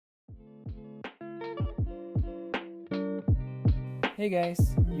Hey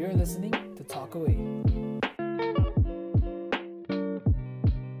guys, you're listening to Talk Away.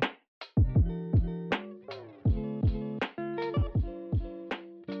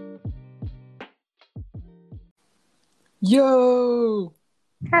 Yo!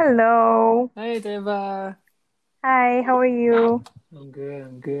 Hello. Hi Tayyiba. Hi, how are you? I'm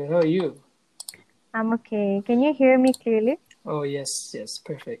good. How are you? I'm okay. Can you hear me clearly? Oh yes,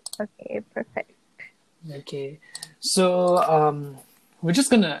 perfect. Okay, perfect. Okay. So we're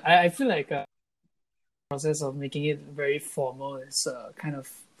just gonna I feel like process of making it very formal is kind of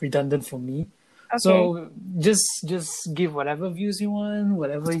redundant for me. Okay, So just give whatever views you want,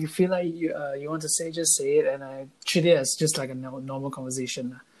 whatever you feel like you want to say, just say it, and I treat it as just like a normal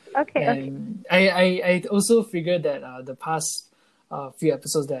conversation. okay. And I also figured that the past few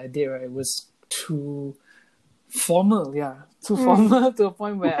episodes that I did, right, was too formal, too Hmm. formal to a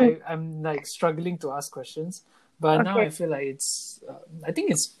point where I'm like struggling to ask questions. But now Okay, I feel like I think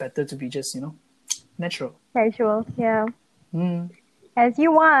it's better to be just natural. casual. Yeah. Mm. As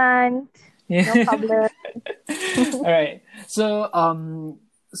you want. No Yeah. problem. All right. So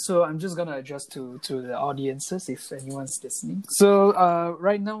I'm just gonna address to the audiences if anyone's listening. So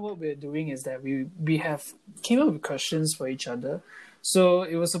right now what we're doing is that we have came up with questions for each other. So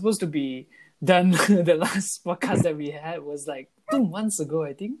it was supposed to be done. The last podcast that we had was like 2 months ago,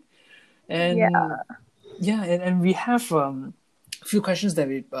 I think. Yeah. And yeah, and we have a few questions that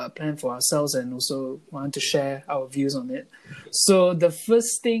we planned for ourselves and also wanted to share our views on it. So the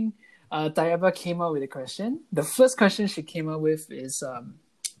first thing Tayyiba came up with a question. The first question she came up with is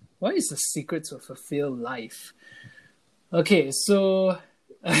what is the secret to a fulfilled life? Okay, so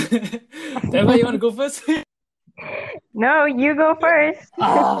Tayyiba, you want to go first? No, you go first.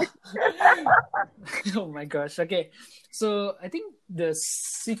 Ah, oh my gosh. Okay, so I think the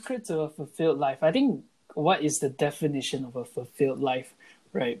secret to a fulfilled life. I think what is the definition of a fulfilled life,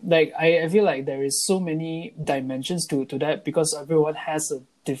 right? Like I feel like there is so many dimensions to that because everyone has a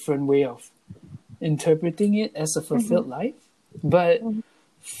different way of interpreting it as a Mm-hmm. fulfilled life. But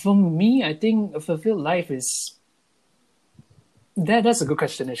for me, I think a fulfilled life is that's a good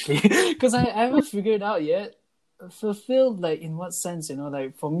question actually because I haven't figured out yet. Fulfilled, like in what sense?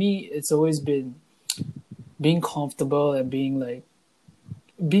 Like for me, it's always been being comfortable and being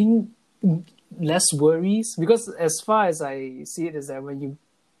less worries, because as far as I see it is that when you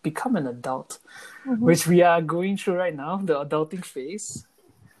become an adult, Mm-hmm. which we are going through right now, the adulting phase,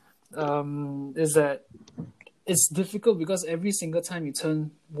 is that it's difficult because every single time you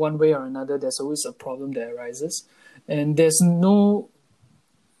turn one way or another, there's always a problem that arises, and there's no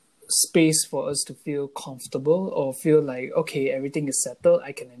space for us to feel comfortable or feel like, okay, everything is settled,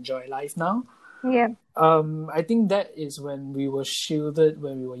 I can enjoy life now. Yeah, I think that is when we were shielded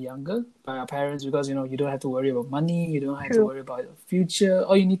when we were younger by our parents, because you don't have to worry about money, you don't have to true. worry about your future.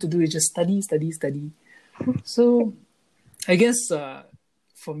 All you need to do is just study, study, study. So I guess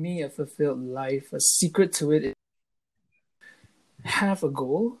for me, a fulfilled life, a secret to it is have a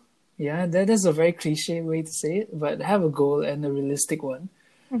goal. Yeah, that is a very cliche way to say it, but have a goal and a realistic one.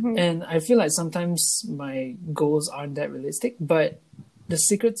 Mm-hmm. And I feel like sometimes my goals aren't that realistic, but the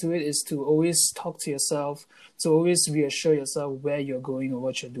secret to it is to always talk to yourself, to always reassure yourself where you're going or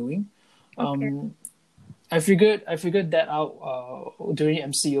what you're doing. Okay. Um, I figured that out during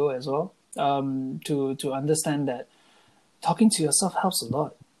MCO as well. To understand that talking to yourself helps a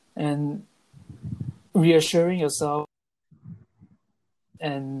lot, and reassuring yourself,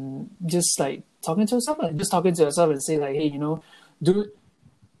 and just like talking to yourself, like just talking to yourself and say like, hey, dude,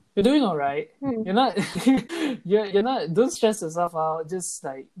 you're doing all right. Hmm. You're not. You're not. Don't stress yourself out. Just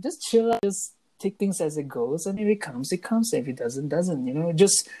chill out. Just take things as it goes, and if it comes, it comes. If it doesn't, doesn't.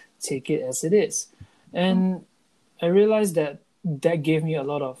 Just take it as it is. And I realized that gave me a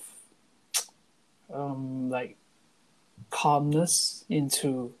lot of like calmness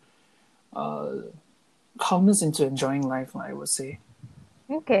into uh calmness into enjoying life, I would say.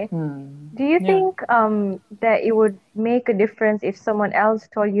 Okay. Hmm. Do you Yeah. think that it would make a difference if someone else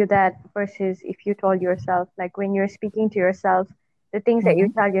told you that versus if you told yourself? Like when you're speaking to yourself, the things that you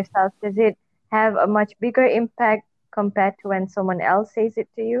Mm-hmm. tell yourself, does it have a much bigger impact compared to when someone else says it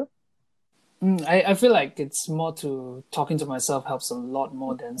to you? I feel like it's more to talking to myself helps a lot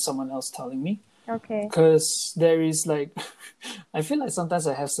more than someone else telling me. Okay. Because there is like I feel like sometimes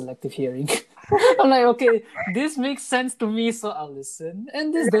I have selective hearing. I'm like, okay, this makes sense to me, so I'll listen,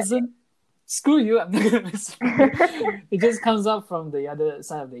 and this doesn't, screw you, I'm not gonna listen. It just comes up from the other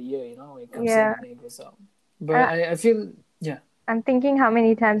side of the ear, when it comes in Yeah. and then it goes out. But Uh, I feel, yeah. I'm thinking how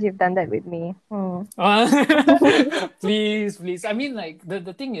many times you've done that with me. Please, please. I mean, like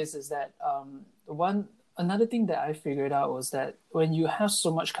the thing is that one another thing that I figured out was that when you have so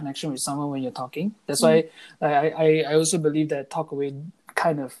much connection with someone when you're talking, that's Mm. why I also believe that talk away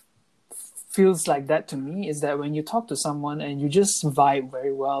kind of feels like that to me, is that when you talk to someone and you just vibe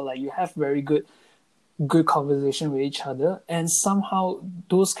very well, like you have very good conversation with each other, and somehow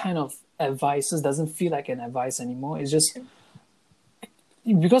those kind of advices doesn't feel like an advice anymore. It's just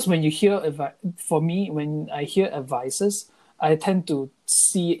because when you hear for me, when I hear advices, I tend to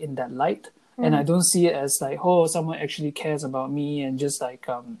see it in that light, and I Mm. don't see it as like, oh, someone actually cares about me and just like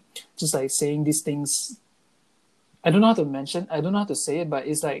saying these things. I don't know how to mention, I don't know how to say it, but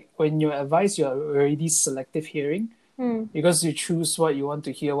it's like when you advise, you're already selective hearing Mm. because you choose what you want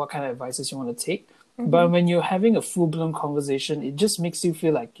to hear, what kind of advices you want to take. Mm-hmm. But when you're having a full blown conversation, it just makes you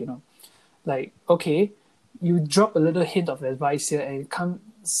feel like, like, okay, you drop a little hint of advice here and it can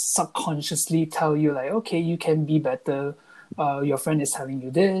subconsciously tell you, like, okay, you can be better. Your friend is telling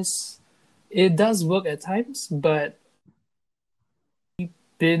you this. It does work at times, but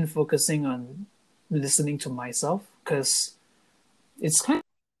been focusing on listening to myself because it's kind of,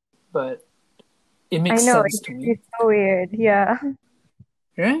 but it I makes know sense to me. it's so weird. Yeah.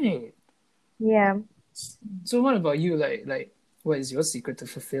 Right. Yeah. So what about you? Like, what is your secret to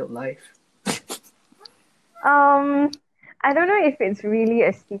fulfilled life? Um, I don't know if it's really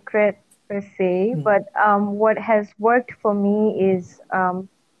a secret per se, Mm. but what has worked for me is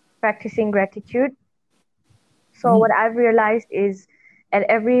practicing gratitude. So what Mm. I've realized is at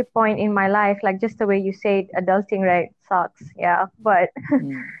every point in my life, like just the way you said, adulting, right, sucks. Yeah. But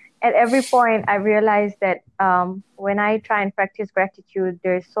Mm. at every point, I realized that when I try and practice gratitude,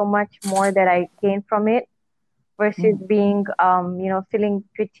 there's so much more that I gain from it versus Mm. being, feeling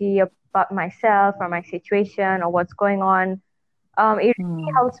pity about myself or my situation or what's going on. It really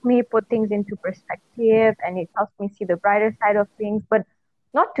Mm. helps me put things into perspective and it helps me see the brighter side of things. But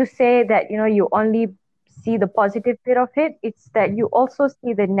not to say that, you only see the positive bit of it. It's that you also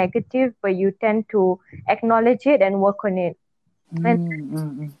see the negative, but you tend to acknowledge it and work on it. And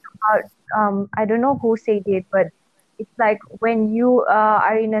Mm. Mm. I don't know who said it, but it's like when you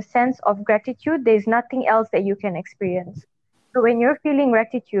are in a sense of gratitude, there's nothing else that you can experience. So when you're feeling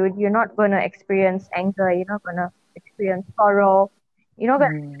gratitude, you're not going to experience anger, you're not going to experience sorrow, you're not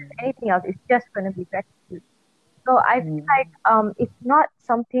going to experience Mm. anything else. It's just going to be gratitude. So I feel Mm. like it's not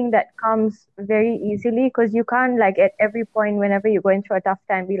something that comes very easily because you can't like at every point whenever you're going through a tough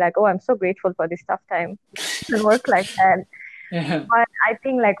time be like, oh, I'm so grateful for this tough time. It doesn't work like that. Yeah. But I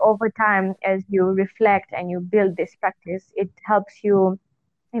think like over time, as you reflect and you build this practice, it helps you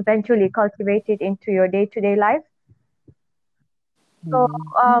eventually cultivate it into your day-to-day life. So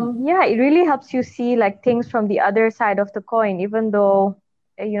Mm. Mm. yeah, it really helps you see like things from the other side of the coin, even though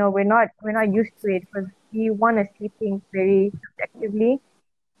we're not used to it because we want to see things very subjectively.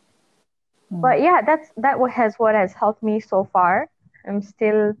 But Mm. yeah, that has helped me so far. I'm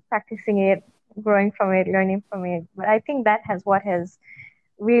still practicing it, growing from it, learning from it. But I think that has what has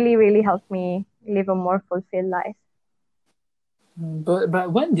really, really helped me live a more fulfilled life.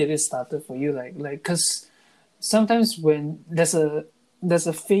 But when did it started for you? Like, because sometimes when there's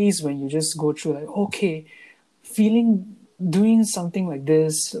a phase when you just go through like, okay, feeling doing something like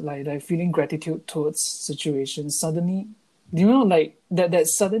this, like feeling gratitude towards situations, suddenly, like that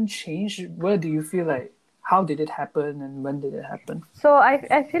sudden change, where do you feel like, how did it happen and when did it happen? So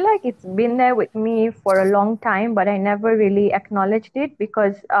I feel like it's been there with me for a long time, but I never really acknowledged it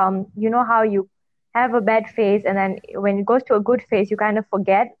because you know how you have a bad phase and then when it goes to a good phase, you kind of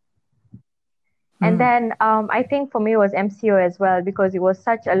forget. And Mm. then I think for me it was MCO as well because it was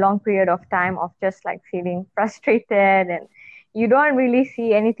such a long period of time of just like feeling frustrated and you don't really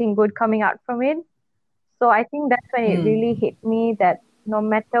see anything good coming out from it. So I think that's when it Mm. really hit me that no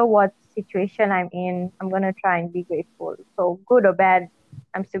matter what situation I'm in, I'm gonna try and be grateful. So good or bad,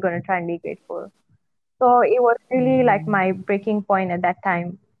 I'm still gonna try and be grateful. So it was really like Mm. my breaking point at that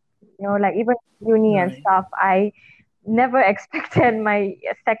time. Like even uni and Right. stuff, I never expected my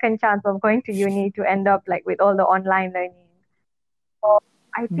second chance of going to uni to end up like with all the online learning. So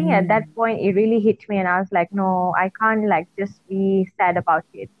I think at that Mm. point it really hit me and I was like, no, I can't like just be sad about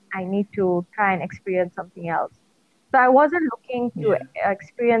it. I need to try and experience something else. So I wasn't looking to Yeah.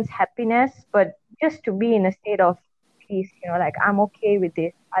 experience happiness, but just to be in a state of peace, like I'm okay with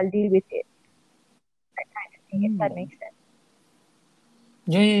this. I'll deal with it, that kind of thing, if that Mm. makes sense.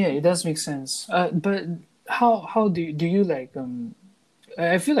 Yeah, it does make sense. But how do you like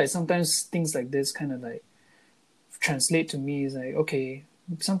I feel like sometimes things like this kind of like translate to me is like, okay,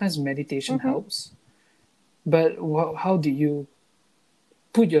 sometimes meditation Mm-hmm. helps, but how do you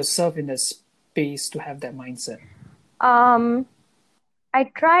put yourself in that space to have that mindset? Um, I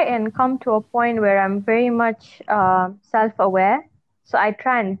try and come to a point where I'm very much self-aware. So I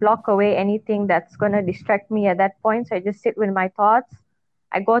try and block away anything that's going to distract me at that point. So I just sit with my thoughts.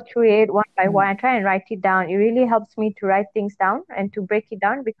 I go through it one by one. I try and write it down. It really helps me to write things down and to break it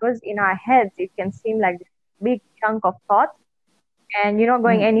down, because in our heads, it can seem like this big chunk of thoughts and you're not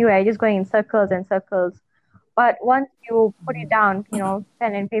going anywhere. You're just going in circles and circles. But once you put it down, pen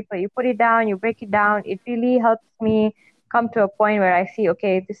and paper, you put it down, you break it down, it really helps me come to a point where I see,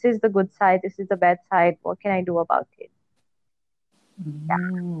 okay, this is the good side, this is the bad side, what can I do about it?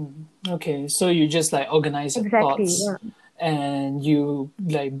 Okay, so you just like organize your Exactly. thoughts Yeah. and you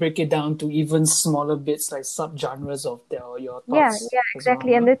like break it down to even smaller bits, like subgenres of your Yeah, thoughts yeah, as well,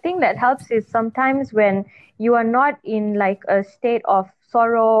 exactly. And huh? the thing that helps is sometimes when you are not in like a state of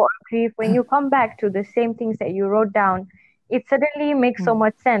sorrow or grief, when you come back to the same things that you wrote down, it suddenly makes so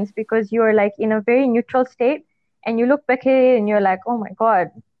much sense, because you're like in a very neutral state and you look back at it and you're like, oh my God,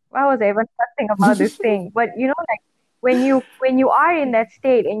 why was I even fussing about this thing? But like when you are in that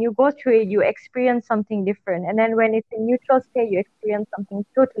state and you go through it, you experience something different. And then when it's in neutral state, you experience something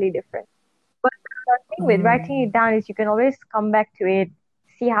totally different. But the thing with writing it down is you can always come back to it,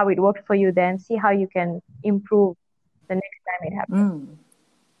 see how it worked for you then, see how you can improve the next time it happens.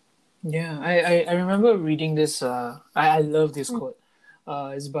 Yeah, I remember reading this. I love this Mm. quote.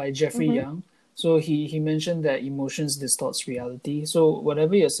 It's by Jeffrey Mm-hmm. Young. So he mentioned that emotions distorts reality. So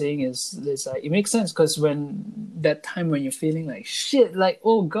whatever you're saying is like it makes sense, because when that time when you're feeling like shit, like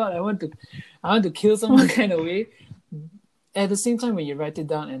oh god, I want to kill someone kind of way. At the same time, when you write it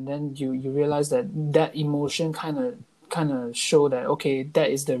down and then you realize that that emotion kind of show that okay, that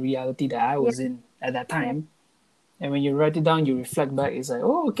is the reality that I Yeah, was in at that yeah, time. And when you write it down, you reflect back. It's like,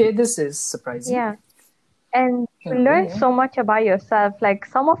 oh, okay, this is surprising, yeah. And kind you of way. learn Yeah. so much about yourself. Like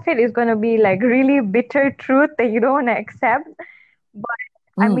some of it is going to be like really bitter truth that you don't want to accept. But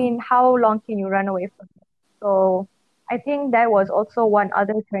I Mm, mean, how long can you run away from it? So I think that was also one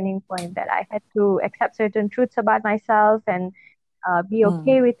other turning point, that I had to accept certain truths about myself and be mm,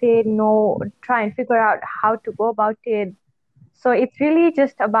 okay with it, know, try and figure out how to go about it. So it's really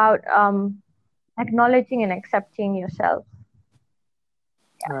just about acknowledging and accepting yourself.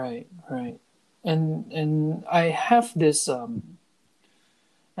 right, right. And I have this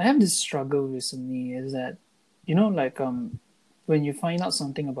struggle recently is that like when you find out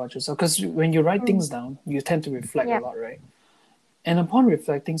something about yourself, because when you write Mm. things down, you tend to reflect a Yeah, lot, right? And upon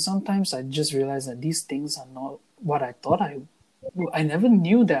reflecting, sometimes I just realize that these things are not what I thought I never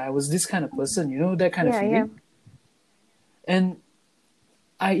knew that I was this kind of person, that kind of yeah, yeah. feeling. And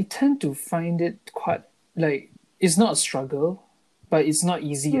I tend to find it quite like it's not a struggle, but it's not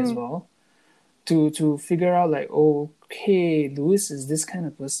easy as Mm. well to figure out like, okay, Lewis is this kind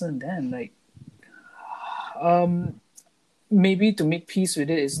of person. Then like um maybe to make peace with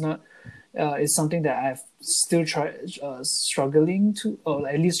it is not is something that I've still struggling to, or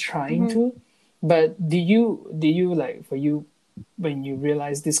at least trying Hmm. to. But do you like, for you, when you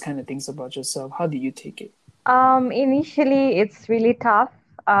realize this kind of things about yourself, how do you take it? Initially, it's really tough.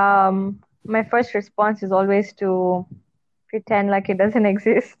 My first response is always to pretend like it doesn't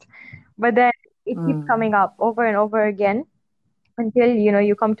exist, but then it keeps Mm, coming up over and over again until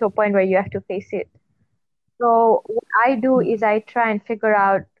you come to a point where you have to face it. So what I do mm, is I try and figure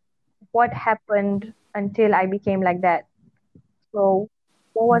out what happened until I became like that. So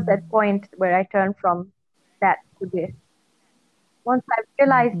what was mm, that point where I turned from that to this? Once I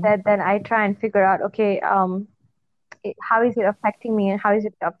realize mm-hmm, that, then I try and figure out, okay, how is it affecting me and how is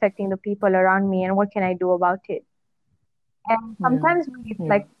it affecting the people around me and what can I do about it? And yeah, sometimes when it's yeah,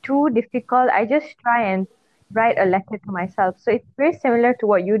 like too difficult, I just try and write a letter to myself. So it's very similar to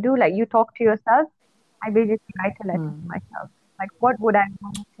what you do. Like you talk to yourself. I basically write a letter to mm, myself. Like what would I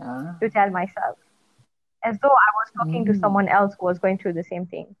want ah, to tell myself? As though I was talking to mm, someone else who was going through the same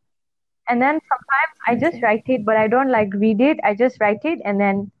thing. And then sometimes I just okay, write it, but I don't like read it. I just write it and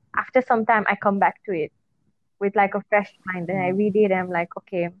then after some time I come back to it with like a fresh mind. Then I read it and I'm like,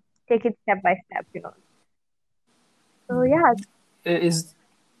 okay, take it step by step. So yeah, is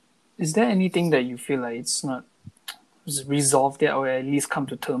is there anything that you feel like it's not resolved yet, or at least come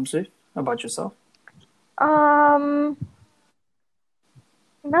to terms with about yourself? um,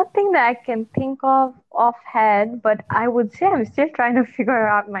 nothing that I can think of offhand, but I would say I'm still trying to figure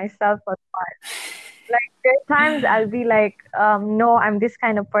out myself a lot. Like there are times I'll be like, no, I'm this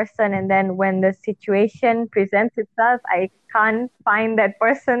kind of person, and then when the situation presents itself, I can't find that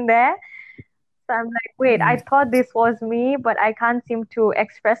person there. So I'm like, wait, I thought this was me, but I can't seem to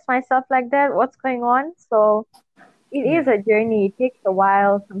express myself like that. What's going on? So it is a journey. It takes a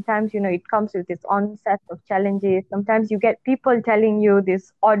while. Sometimes, it comes with its own set of challenges. Sometimes you get people telling you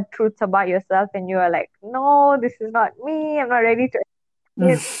these odd truths about yourself, and you are like, no, this is not me. I'm not ready to accept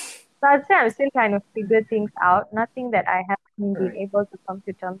it. So I'd say I'm still trying to figure things out. Nothing that I haven't been Right. able to come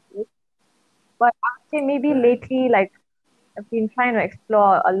to terms with. But I'd say maybe Right. lately, like, I've been trying to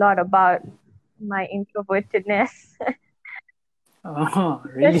explore a lot about my introvertedness, Oh,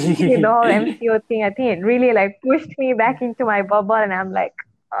 especially with the really? whole MCO thing. I think it really like pushed me back into my bubble, and I'm like,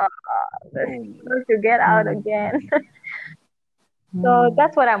 uh, there's Oh. still to get out Mm. again. So Mm.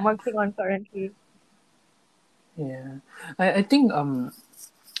 that's what I'm working on currently. Yeah. I think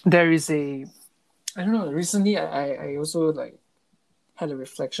there is a, I don't know, recently I also like had a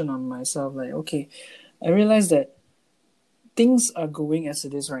reflection on myself, like, okay, I realized that things are going as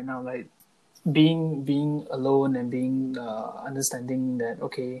it is right now, like being alone and being understanding that,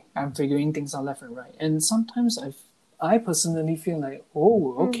 okay, I'm figuring things out left and right, and sometimes I personally feel like,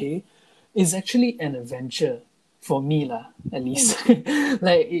 oh, Mm, okay, it's actually an adventure for me lah, at mm, least.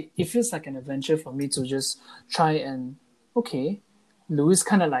 Like it feels like an adventure for me to just try and, okay, Louis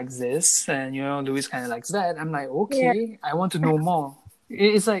kind of likes this, and Louis kind of likes that. I'm like, yeah, okay, I want to know more.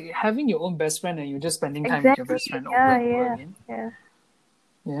 It's like having your own best friend and you're just spending time with your exactly. best friend over Yeah, and over yeah, again. yeah.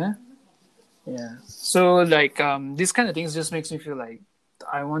 Yeah. Yeah. So like these kind of things just makes me feel like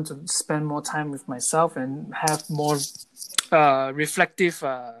I want to spend more time with myself and have more reflective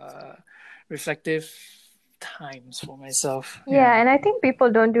times for myself. Yeah, Yeah. and I think people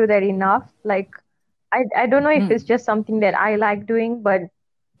don't do that enough. Like, I don't know if Mm. it's just something that I like doing, but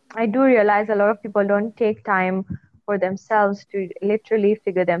I do realize a lot of people don't take time for themselves to literally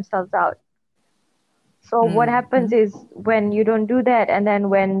figure themselves out. So what Mm. happens Mm. is when you don't do that, and then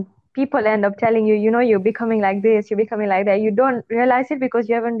when people end up telling you, you're becoming like this, you're becoming like that, you don't realize it because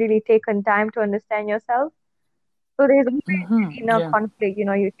you haven't really taken time to understand yourself. So there's always Mm-hmm. inner Yeah. conflict.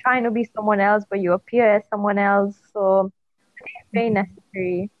 You're trying to be someone else, but you appear as someone else. So it's very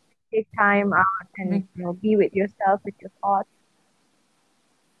necessary. Take time out and Make be with yourself, with your thoughts.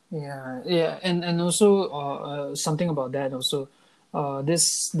 Yeah, yeah, and also something about that also.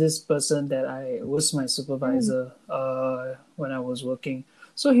 This person that I was my Mm, supervisor when I was working.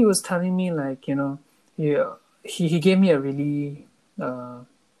 So he was telling me like, he gave me a really uh,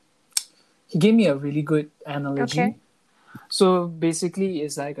 he gave me a really good okay. analogy. So basically,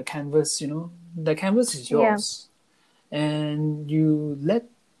 it's like a canvas. The canvas is Yeah. yours, and you let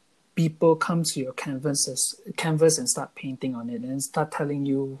people come to your canvas and start painting on it and start telling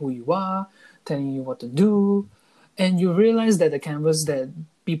you who you are, telling you what to do, and you realize that the canvas that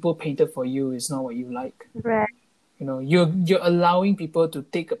people painted for you is not what you like. Right. You're allowing people to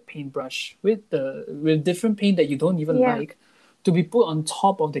take a paintbrush with different paint that you don't even Yeah. like to be put on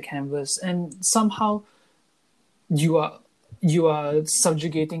top of the canvas, and somehow you are you are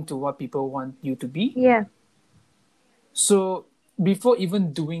subjugating to what people want you to be. Yeah. So before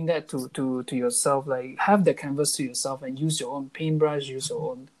even doing that to yourself, like have the canvas to yourself and use your own paintbrush, use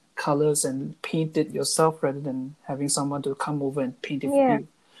your own colors and paint it yourself rather than having someone to come over and paint it for Yeah. you.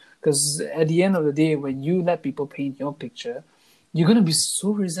 Because at the end of the day, when you let people paint your picture, you're gonna be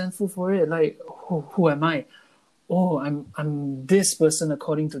so resentful for it. Like, who am I? Oh, I'm this person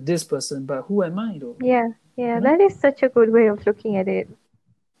according to this person, but who am I though? Yeah. Yeah. You know? That is such a good way of looking at it.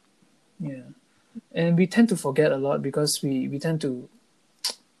 Yeah. And we tend to forget a lot because we tend to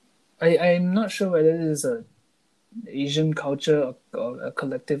I'm not sure whether this is a Asian culture or a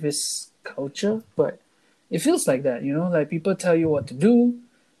collectivist culture, but it feels like that, like people tell you what to do,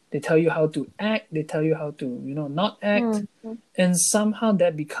 they tell you how to act, they tell you how to, not act, Mm, mm. and somehow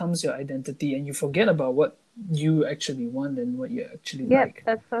that becomes your identity, and you forget about what you actually want and what you actually Yep. like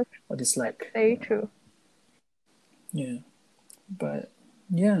That's so or That's dislike. very true. Yeah, but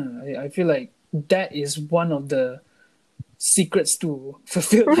yeah, I feel like that is one of the secrets to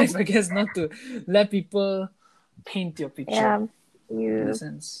fulfill life, I guess, not to let people paint your picture Yeah. in a You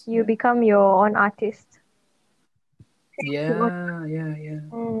sense. you Yeah. become your own artist. Yeah, yeah, yeah.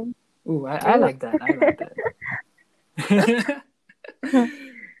 Mm. Ooh, I Yeah. like that. I like that.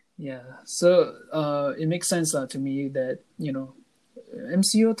 Yeah. So it makes sense to me that,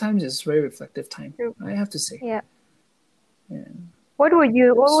 MCO times is very reflective time, True. I have to say. Yeah. Yeah. What would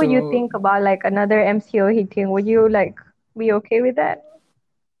you So think about like another MCO hitting? Would you like be okay with that?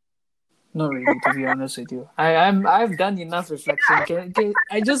 not really, to be honest with you. I've done enough reflection. Can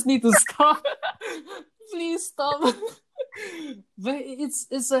I just need to stop. Please stop. But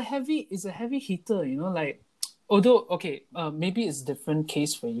it's a heavy hitter, like, although, okay, maybe it's different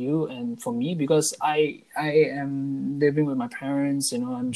case for you and for me because I am living with my parents, I'm